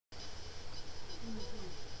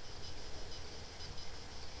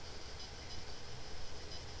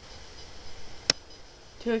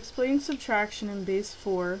To explain subtraction in base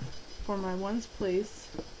 4, for my ones place,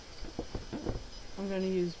 I'm going to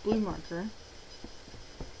use blue marker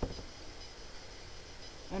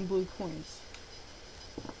and blue coins.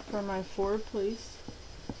 For my 4 place,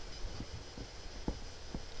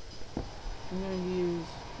 I'm going to use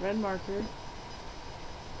red marker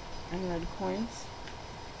and red coins.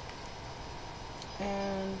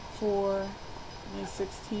 And for my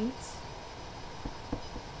 16ths,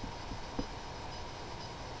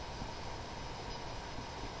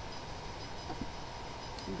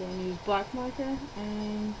 I'm going to use black marker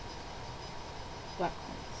and black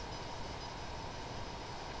coins.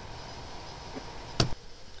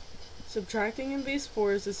 Subtracting in base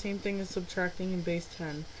 4 is the same thing as subtracting in base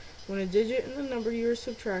 10. When a digit in the number you are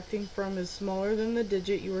subtracting from is smaller than the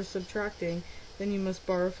digit you are subtracting, then you must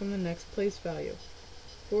borrow from the next place value.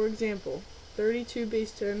 For example, 32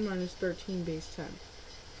 base 10 minus 13 base 10.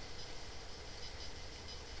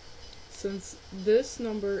 Since this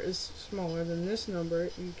number is smaller than this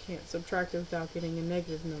number, you can't subtract it without getting a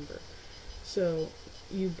negative number. So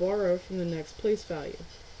you borrow from the next place value.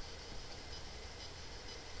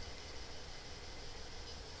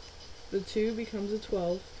 The 2 becomes a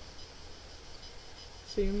 12.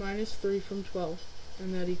 So you minus 3 from 12,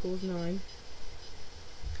 and that equals 9.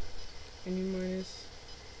 And you minus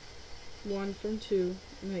 1 from 2,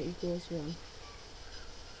 and that equals 1.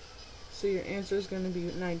 So your answer is going to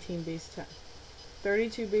be 19 base 10.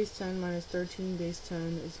 32 base 10 minus 13 base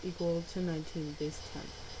 10 is equal to 19 base 10.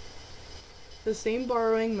 The same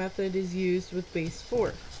borrowing method is used with base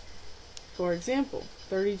 4. For example,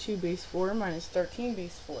 32 base 4 minus 13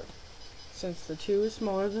 base 4. Since the 2 is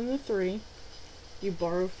smaller than the 3, you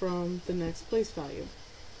borrow from the next place value.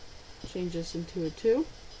 Change this into a 2.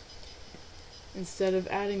 Instead of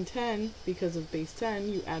adding 10 because of base 10,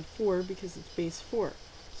 you add 4 because it's base 4.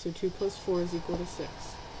 So 2 plus 4 is equal to 6.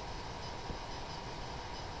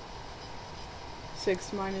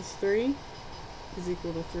 6 minus 3 is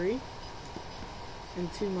equal to 3.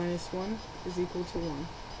 And 2 minus 1 is equal to 1.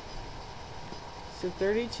 So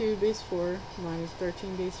 32 base 4 minus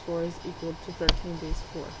 13 base 4 is equal to 13 base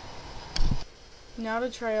 4. Now to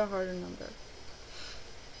try a harder number.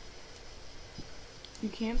 You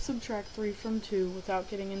can't subtract 3 from 2 without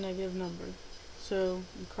getting a negative number. So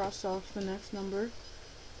you cross off the next number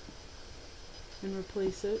and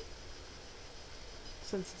replace it.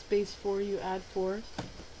 Since it's base 4, you add 4.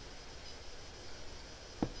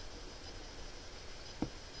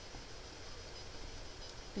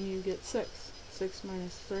 And you get 6. 6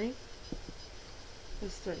 minus 3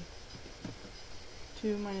 is 3.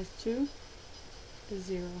 2 minus 2 is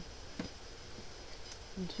 0.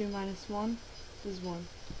 And 2 minus 1 is 1.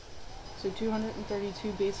 So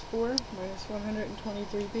 232 base 4 minus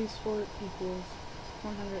 123 base 4 equals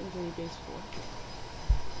 103 base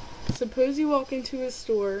 4. Suppose you walk into a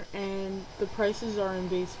store and the prices are in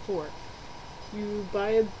base 4. You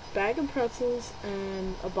buy a bag of pretzels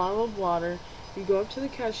and a bottle of water. You go up to the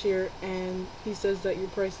cashier and he says that your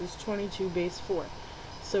price is 22 base 4.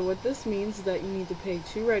 So what this means is that you need to pay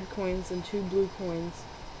 2 red coins and 2 blue coins.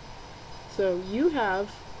 So you have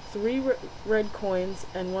 3 red coins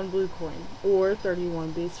and 1 blue coin, or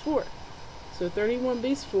 31 base 4. So 31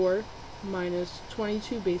 base 4 minus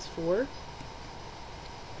 22 base 4.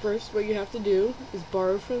 First, what you have to do is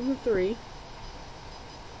borrow from the 3.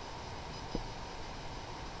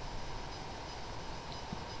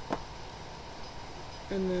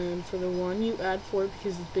 And then for the 1, you add 4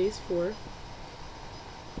 because it's base 4.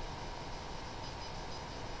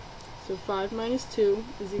 So 5 minus 2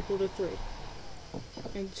 is equal to 3.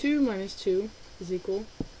 And 2 minus 2 is equal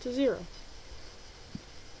to 0.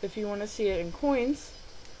 If you want to see it in coins,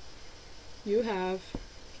 you have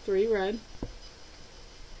 3 red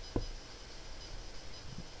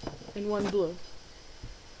and 1 blue.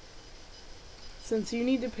 Since you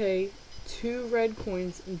need to pay 2 red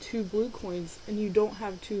coins and 2 blue coins, and you don't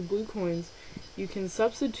have 2 blue coins, you can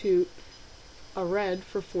substitute a red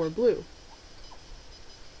for 4 blue.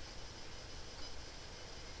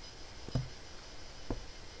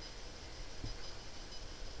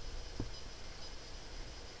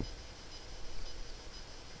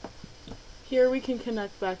 Here we can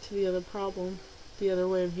connect back to the other problem, the other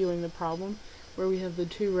way of viewing the problem, where we have the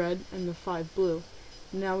 2 red and the 5 blue.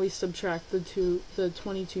 Now we subtract the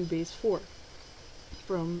 22 base 4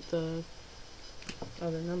 from the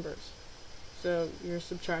other numbers. So you're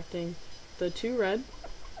subtracting the 2 red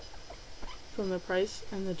from the price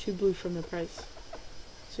and the 2 blue from the price.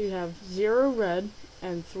 So you have 0 red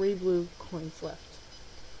and 3 blue coins left.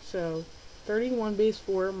 So 31 base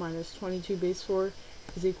 4 minus 22 base 4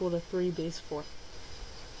 is equal to 3 base 4.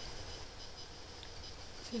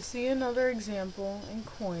 To see another example in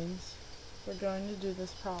coins, we're going to do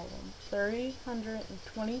this problem.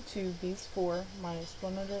 322 base 4 minus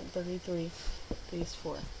 133 base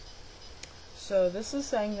 4. So this is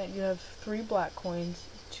saying that you have 3 black coins,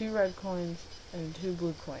 2 red coins, and 2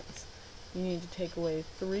 blue coins. You need to take away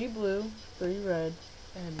 3 blue, 3 red,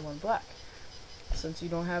 and 1 black. Since you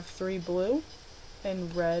don't have 3 blue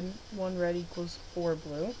and 1 red equals 4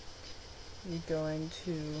 blue, you're going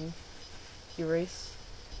to erase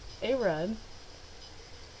a red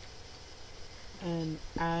and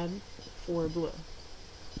add 4 blue.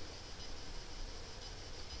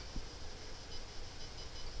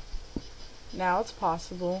 Now it's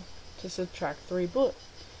possible to subtract 3 blue.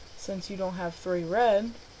 Since you don't have 3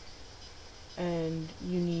 red and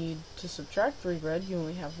you need to subtract 3 red, you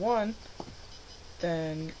only have 1,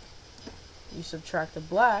 then you subtract a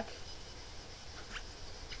black,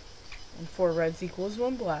 and 4 reds equals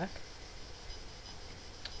 1 black,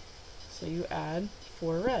 so you add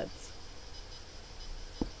 4 reds.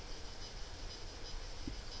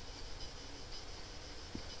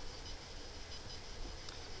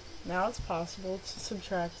 Now it's possible to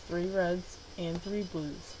subtract 3 reds and 3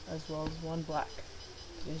 blues, as well as 1 black,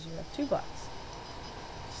 because you have 2 blacks.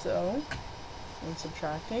 So, when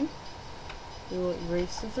subtracting, we will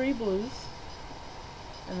erase the 3 blues,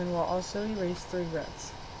 and then we'll also erase 3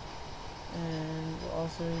 reds. And we'll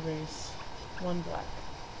also erase 1 black.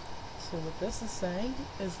 So what this is saying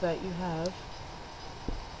is that you have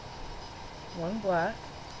 1 black,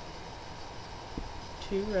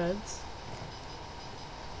 2 reds,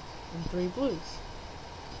 and 3 blues.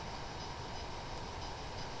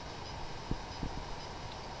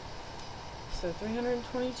 So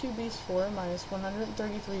 322 base 4 minus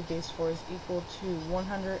 133 base 4 is equal to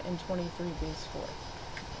 123 base 4.